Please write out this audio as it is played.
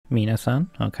Minasan,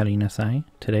 okarinasai.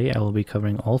 Today I will be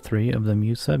covering all 3 of the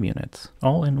Muse subunits,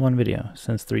 all in one video,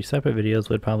 since 3 separate videos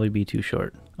would probably be too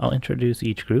short. I'll introduce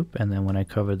each group, and then when I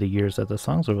cover the years that the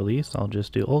songs were released, I'll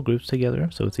just do all groups together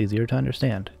so it's easier to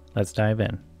understand. Let's dive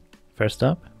in. First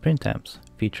up, Printemps,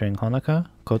 featuring Honoka,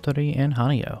 Kotori, and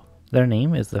Hanayo. Their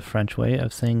name is the French way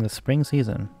of saying the spring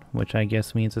season, which I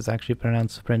guess means it's actually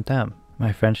pronounced Printemps.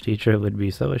 My French teacher would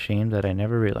be so ashamed that I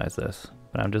never realized this,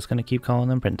 but I'm just going to keep calling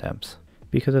them Printemps.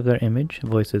 Because of their image,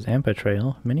 voices, and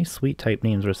portrayal, many sweet type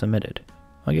names were submitted.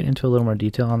 I'll get into a little more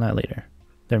detail on that later.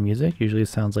 Their music usually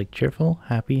sounds like cheerful,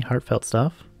 happy, heartfelt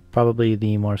stuff, probably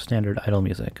the more standard idol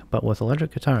music, but with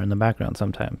electric guitar in the background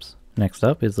sometimes. Next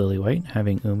up is Lily White,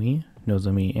 having Umi,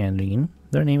 Nozomi, and Rin.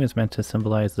 Their name is meant to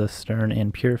symbolize the stern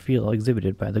and pure feel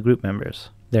exhibited by the group members.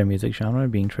 Their music genre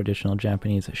being traditional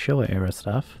Japanese Showa era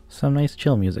stuff, some nice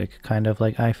chill music, kind of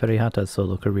like Ai Ferihata's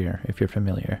solo career if you're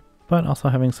familiar, but also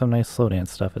having some nice slow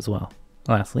dance stuff as well.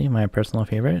 Lastly, my personal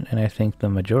favorite, and I think the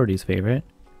majority's favorite,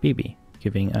 BiBi,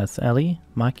 giving us Ellie,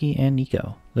 Maki, and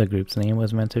Nico. The group's name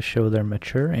was meant to show their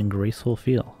mature and graceful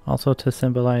feel, also to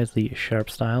symbolize the sharp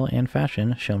style and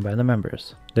fashion shown by the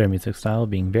members. Their music style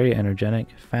being very energetic,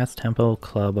 fast-tempo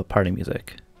club party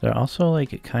music. They're also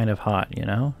like kind of hot, you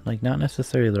know? Like not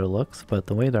necessarily their looks, but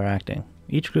the way they're acting.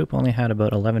 Each group only had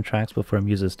about 11 tracks before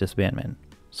Muse's disbandment.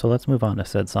 So let's move on to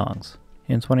said songs.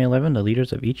 In 2011, the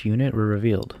leaders of each unit were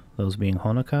revealed, those being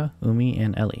Honoka, Umi,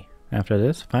 and Ellie. After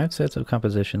this, 5 sets of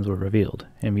compositions were revealed,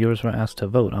 and viewers were asked to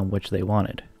vote on which they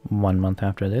wanted. 1 month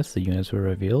after this, the units were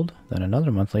revealed, then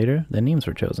another month later, the names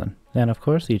were chosen. Then of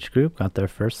course each group got their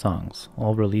first songs,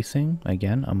 all releasing,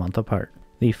 again, a month apart.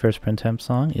 The first Printemps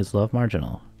song is Love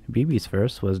Marginal. BiBi's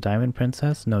first was Diamond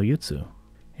Princess no Yutsu.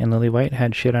 And Lily White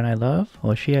had Shiranai Love,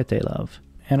 Oshiete Love.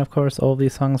 And of course all of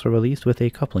these songs were released with a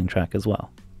coupling track as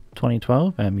well.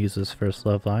 2012, at Muse's first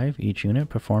Love Live, each unit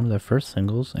performed their first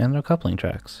singles and their coupling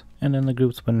tracks, and then the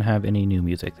groups wouldn't have any new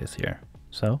music this year.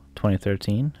 So,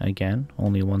 2013, again,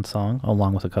 only 1 song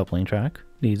along with a coupling track,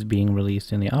 these being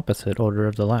released in the opposite order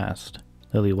of the last.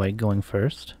 Lily White going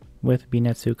first, with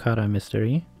Binetsu Kara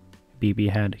Mystery. BiBi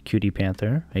had Cutie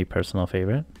Panther, a personal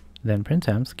favorite. Then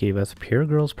Printemps gave us Pure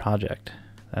Girls Project.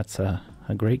 That's a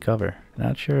great cover.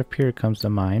 Not sure if Pure comes to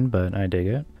mind, but I dig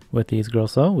it. With these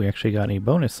girls though, we actually got a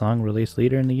bonus song released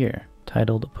later in the year,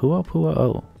 titled Pua Pua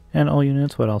O, and all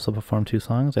units would also perform 2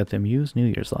 songs at the Muse New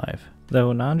Year's Live.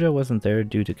 Though Nanja wasn't there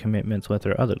due to commitments with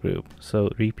her other group, so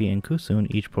Ripi and Kusun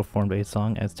each performed a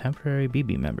song as temporary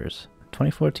BiBi members.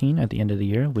 2014, at the end of the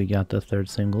year, we got the 3rd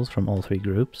singles from all 3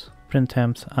 groups,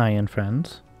 Printemps' I and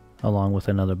Friends, along with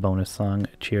another bonus song,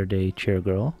 Cheer Day, Cheer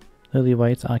Girl, Lily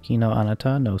White's Aki no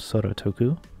Anata no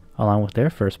Soratoku, along with their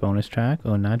first bonus track,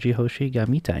 Onaji Hoshi ga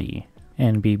Mitai,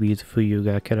 and BiBi's Fuyu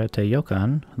ga Kerate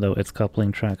Yokan, though its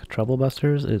coupling track Trouble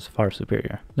Busters is far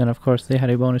superior. Then of course they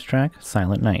had a bonus track,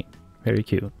 Silent Night. Very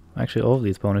cute. Actually all of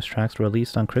these bonus tracks were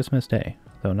released on Christmas Day,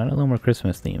 though none of them were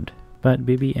Christmas themed. But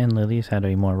BiBi and Lily's had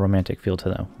a more romantic feel to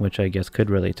them, which I guess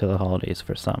could relate to the holidays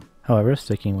for some. However,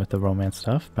 sticking with the romance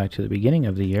stuff, back to the beginning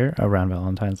of the year, around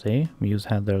Valentine's Day, Muse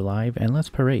had their live Endless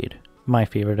Parade. My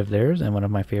favorite of theirs and one of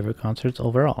my favorite concerts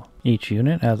overall. Each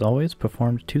unit, as always,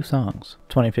 performed 2 songs.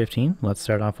 2015, let's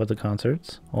start off with the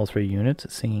concerts. All 3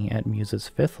 units singing at Muse's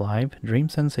 5th live, Dream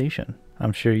Sensation.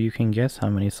 I'm sure you can guess how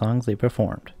many songs they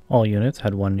performed. All units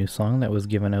had 1 new song that was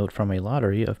given out from a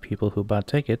lottery of people who bought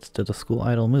tickets to the School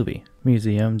Idol movie.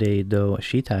 Museum de do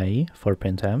Shitai for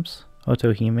Printemps,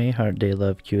 Otohime Heart de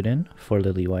Love Kyuden for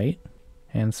Lily White,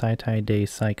 and Saitai de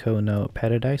Saiko no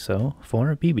Paradiso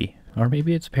for BiBi. Or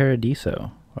maybe it's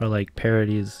Paradiso, or like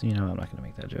parodies, you know, I'm not going to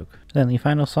make that joke. Then the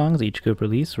final songs each group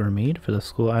released were made for the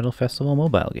School Idol Festival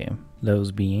mobile game.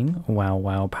 Those being Wow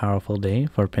Wow Powerful Day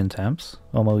for Printemps,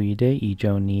 Omoide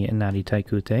Ijo ni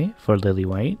Naritaikute for Lily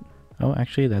White. Oh,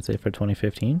 actually that's it for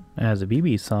 2015, as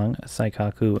BiBi's song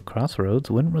Saikaku Crossroads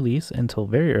wouldn't release until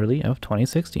very early of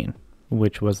 2016.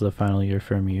 Which was the final year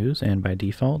for Muse, and by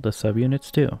default, the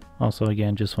subunits too. Also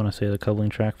again, just want to say the coupling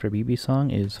track for BiBi's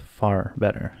song is far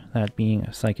better, that being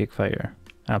Psychic Fire.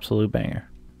 Absolute banger.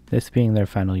 This being their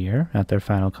final year, at their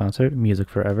final concert, Music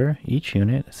Forever, each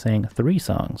unit sang 3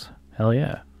 songs. Hell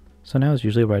yeah. So now is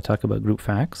usually where I talk about group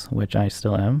facts, which I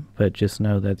still am, but just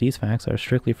know that these facts are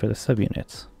strictly for the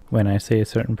subunits. When I say a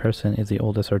certain person is the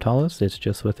oldest or tallest, it's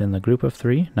just within the group of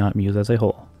 3, not Muse as a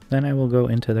whole. Then I will go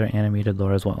into their animated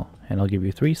lore as well, and I'll give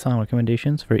you 3 song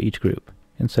recommendations for each group.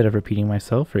 Instead of repeating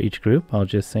myself for each group, I'll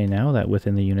just say now that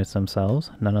within the units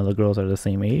themselves, none of the girls are the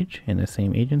same age, in the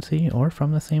same agency, or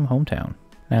from the same hometown.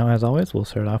 Now as always, we'll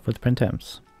start off with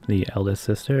Printemps. The eldest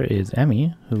sister is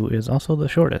Emmy, who is also the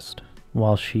shortest.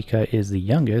 while Shika is the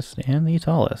youngest and the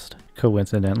tallest.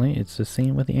 Coincidentally, it's the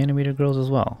same with the animated girls as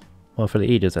well. Well, for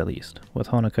the ages at least, with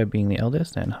Honoka being the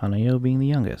eldest and Hanayo being the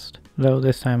youngest. Though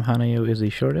this time Hanayo is the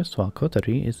shortest while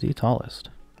Kotori is the tallest.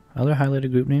 Other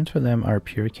highlighted group names for them are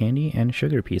Pure Candy and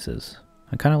Sugar Pieces.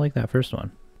 I kinda like that first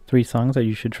one. 3 songs that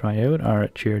you should try out are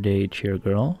Cheer Day, Cheer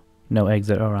Girl, No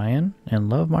Exit Orion, and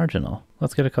Love Marginal.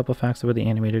 Let's get a couple facts about the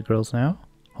animated girls now.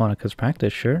 Honoka's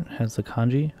practice shirt has the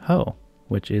kanji Ho,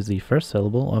 which is the first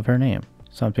syllable of her name,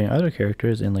 something other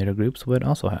characters in later groups would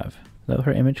also have. Though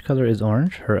her image color is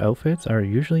orange, her outfits are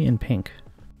usually in pink.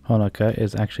 Honoka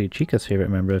is actually Chika's favorite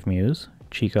member of Muse,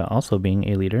 Chika also being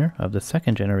a leader of the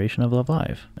 2nd generation of Love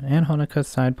Live. And Honoka's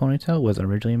side ponytail was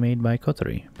originally made by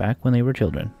Kotori, back when they were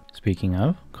children. Speaking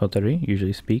of, Kotori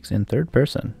usually speaks in 3rd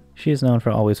person. She is known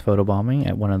for always photobombing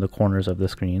at one of the corners of the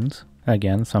screens,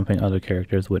 again something other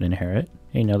characters would inherit.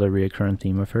 Another recurring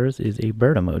theme of hers is a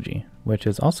bird emoji, which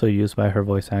is also used by her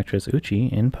voice actress Uchi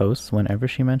in posts whenever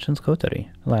she mentions Kotori.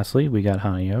 Lastly, we got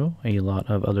Hanayo, a lot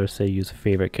of other seiyu's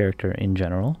favorite character in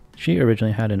general. She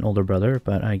originally had an older brother,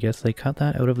 but I guess they cut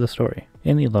that out of the story.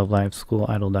 In the Love Live School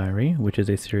Idol Diary, which is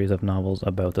a series of novels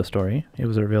about the story, it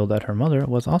was revealed that her mother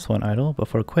was also an idol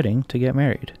before quitting to get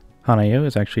married. Hanayo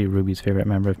is actually Ruby's favorite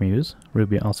member of Muse,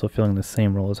 Ruby also filling the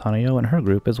same role as Hanayo in her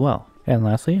group as well. And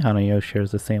lastly, Hanayo shares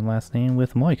the same last name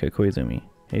with Moika Koizumi,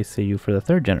 a seiyuu for the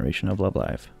 3rd generation of Love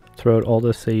Live. Throughout all the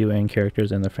seiyuu and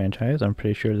characters in the franchise, I'm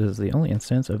pretty sure this is the only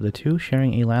instance of the 2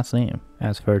 sharing a last name.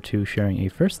 As for 2 sharing a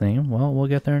first name, well, we'll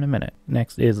get there in a minute.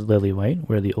 Next is Lily White,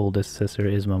 where the oldest sister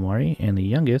is Momori and the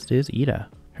youngest is Ida,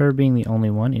 her being the only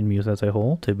one in Muse as a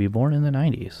whole to be born in the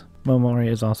 90s. Momori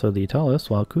is also the tallest,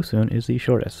 while Kusun is the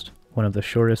shortest. One of the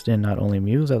shortest in not only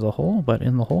Muse as a whole, but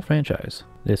in the whole franchise.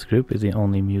 This group is the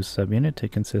only Muse subunit to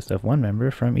consist of 1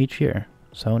 member from each year.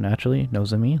 So naturally,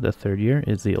 Nozomi, the 3rd year,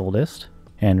 is the oldest,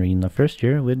 and Rin, the 1st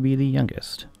year, would be the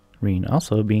youngest. Rin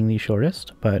also being the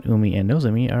shortest, but Umi and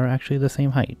Nozomi are actually the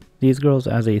same height. These girls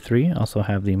as a 3 also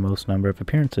have the most number of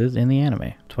appearances in the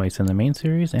anime, twice in the main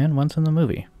series and once in the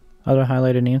movie. Other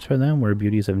highlighted names for them were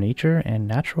Beauties of Nature and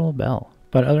Natural Belle.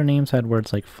 But other names had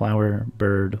words like flower,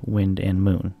 bird, wind, and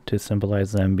moon to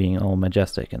symbolize them being all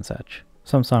majestic and such.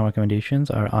 Some song recommendations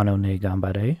are Ano ne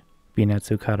Gambare,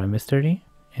 Binetsu Kara Mystery,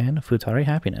 and Futari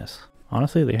Happiness.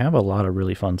 Honestly, they have a lot of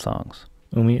really fun songs.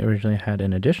 Umi originally had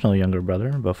an additional younger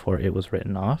brother before it was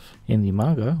written off. In the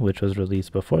manga, which was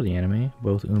released before the anime,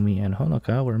 both Umi and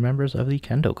Honoka were members of the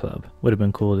Kendo Club. Would have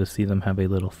been cool to see them have a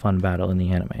little fun battle in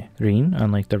the anime. Rin,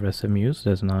 unlike the rest of Muse,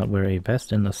 does not wear a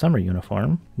vest in the summer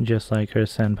uniform. Just like her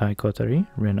senpai Kotori,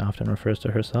 Rin often refers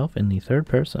to herself in the 3rd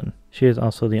person. She is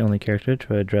also the only character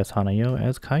to address Hanayo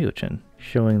as Kayuchin,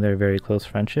 showing their very close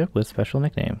friendship with special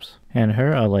nicknames. And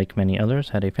her, unlike many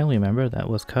others, had a family member that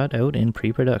was cut out in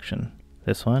pre-production.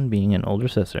 This one being an older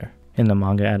sister. In the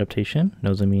manga adaptation,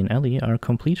 Nozomi and Ellie are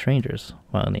complete strangers,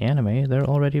 while in the anime they're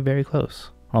already very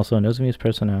close. Also, Nozomi's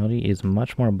personality is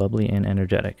much more bubbly and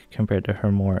energetic compared to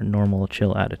her more normal,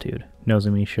 chill attitude.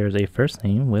 Nozomi shares a first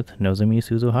name with Nozomi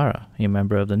Suzuhara, a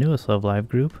member of the newest Love Live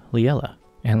group, Liella.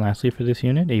 And lastly for this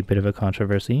unit, a bit of a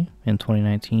controversy. In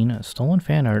 2019, stolen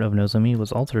fan art of Nozomi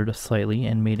was altered slightly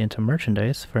and made into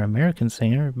merchandise for American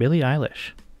singer Billie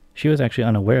Eilish. She was actually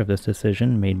unaware of this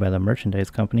decision made by the merchandise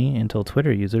company until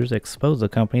Twitter users exposed the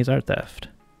company's art theft.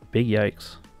 Big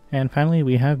yikes. And finally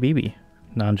we have BiBi.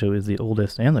 Nanjo is the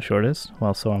oldest and the shortest,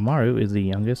 while Soromaru is the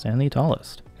youngest and the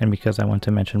tallest. And because I want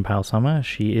to mention Pao-sama,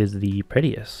 she is the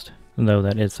prettiest. Though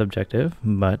that is subjective,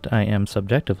 but I am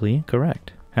subjectively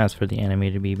correct. As for the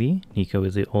animated BiBi, Nico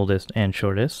is the oldest and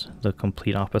shortest, the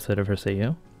complete opposite of her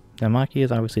seiyuu. Namaki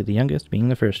is obviously the youngest, being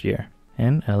the 1st year.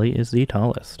 And Ellie is the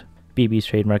tallest. BiBi's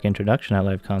trademark introduction at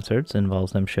live concerts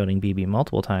involves them shouting BiBi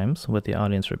multiple times, with the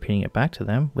audience repeating it back to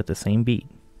them with the same beat.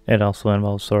 It also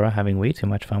involves Sora having way too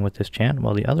much fun with this chant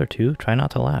while the other 2 try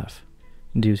not to laugh.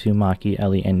 Due to Maki,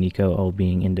 Ellie, and Nico all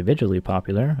being individually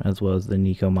popular, as well as the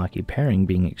Nico-Maki pairing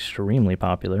being extremely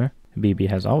popular, BiBi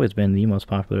has always been the most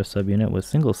popular subunit with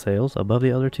single sales above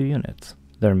the other 2 units.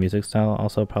 Their music style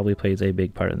also probably plays a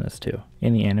big part in this too.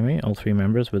 In the anime, all 3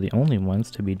 members were the only ones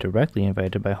to be directly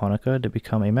invited by Honoka to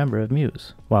become a member of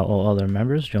Muse, while all other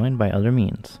members joined by other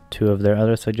means. 2 of their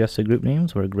other suggested group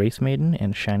names were Grace Maiden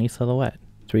and Shiny Silhouette.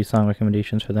 3 song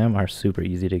recommendations for them are super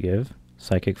easy to give: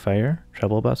 Psychic Fire,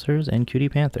 Trouble Busters, and Cutie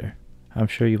Panther. I'm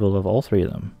sure you will love all 3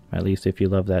 of them, at least if you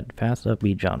love that fast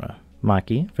upbeat genre.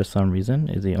 Maki, for some reason,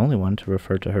 is the only one to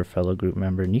refer to her fellow group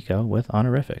member Nico with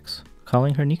honorifics,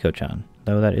 calling her Nico-chan,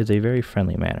 though that is a very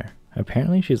friendly manner.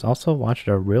 Apparently she's also watched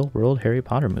our real-world Harry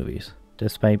Potter movies.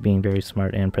 Despite being very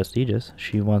smart and prestigious,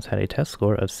 she once had a test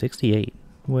score of 68.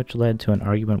 which led to an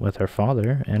argument with her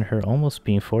father and her almost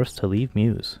being forced to leave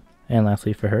Muse. And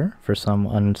lastly for her, for some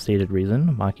unstated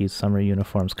reason, Maki's summer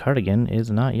uniform's cardigan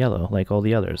is not yellow like all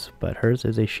the others, but hers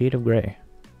is a shade of gray.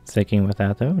 Sticking with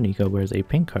that though, Nico wears a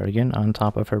pink cardigan on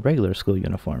top of her regular school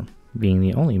uniform, being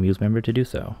the only Muse member to do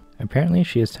so. Apparently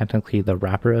she is technically the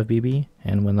rapper of BiBi,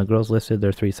 and when the girls listed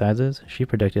their 3 sizes, she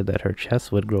predicted that her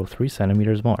chest would grow 3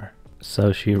 centimeters more.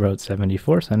 So she wrote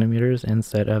 74 centimeters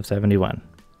instead of 71,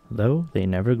 though they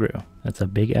never grew. That's a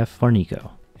big F for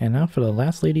Nico. And now for the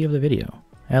last lady of the video,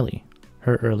 Ellie.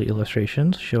 Her early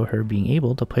illustrations show her being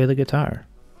able to play the guitar,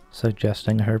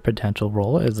 suggesting her potential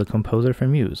role as the composer for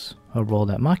Muse, a role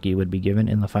that Maki would be given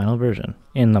in the final version.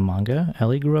 In the manga,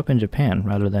 Ellie grew up in Japan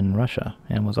rather than in Russia,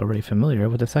 and was already familiar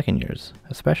with the second years,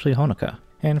 especially Honoka.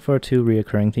 And for 2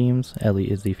 reoccurring themes,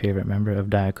 Ellie is the favorite member of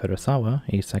Dai Kurosawa,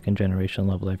 a second-generation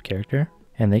Love Live character,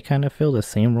 and they kind of fill the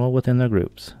same role within their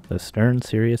groups, the stern,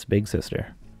 serious big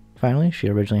sister. Finally, she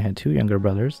originally had 2 younger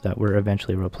brothers that were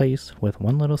eventually replaced with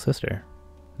 1 little sister,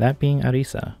 that being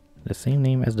Arisa, the same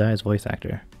name as Dai's voice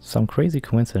actor. Some crazy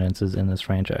coincidences in this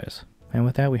franchise. And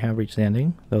with that, we have reached the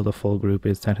ending. Though the full group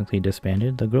is technically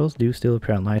disbanded, the girls do still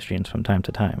appear on live streams from time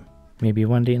to time. Maybe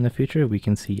one day in the future we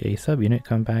can see a subunit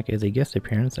come back as a guest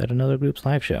appearance at another group's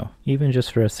live show, even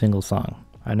just for a single song.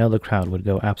 I know the crowd would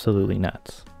go absolutely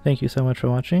nuts. Thank you so much for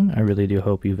watching. I really do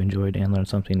hope you've enjoyed and learned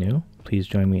something new. Please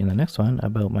join me in the next one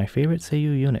about my favorite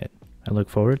Seiyu unit. I look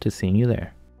forward to seeing you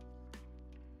there.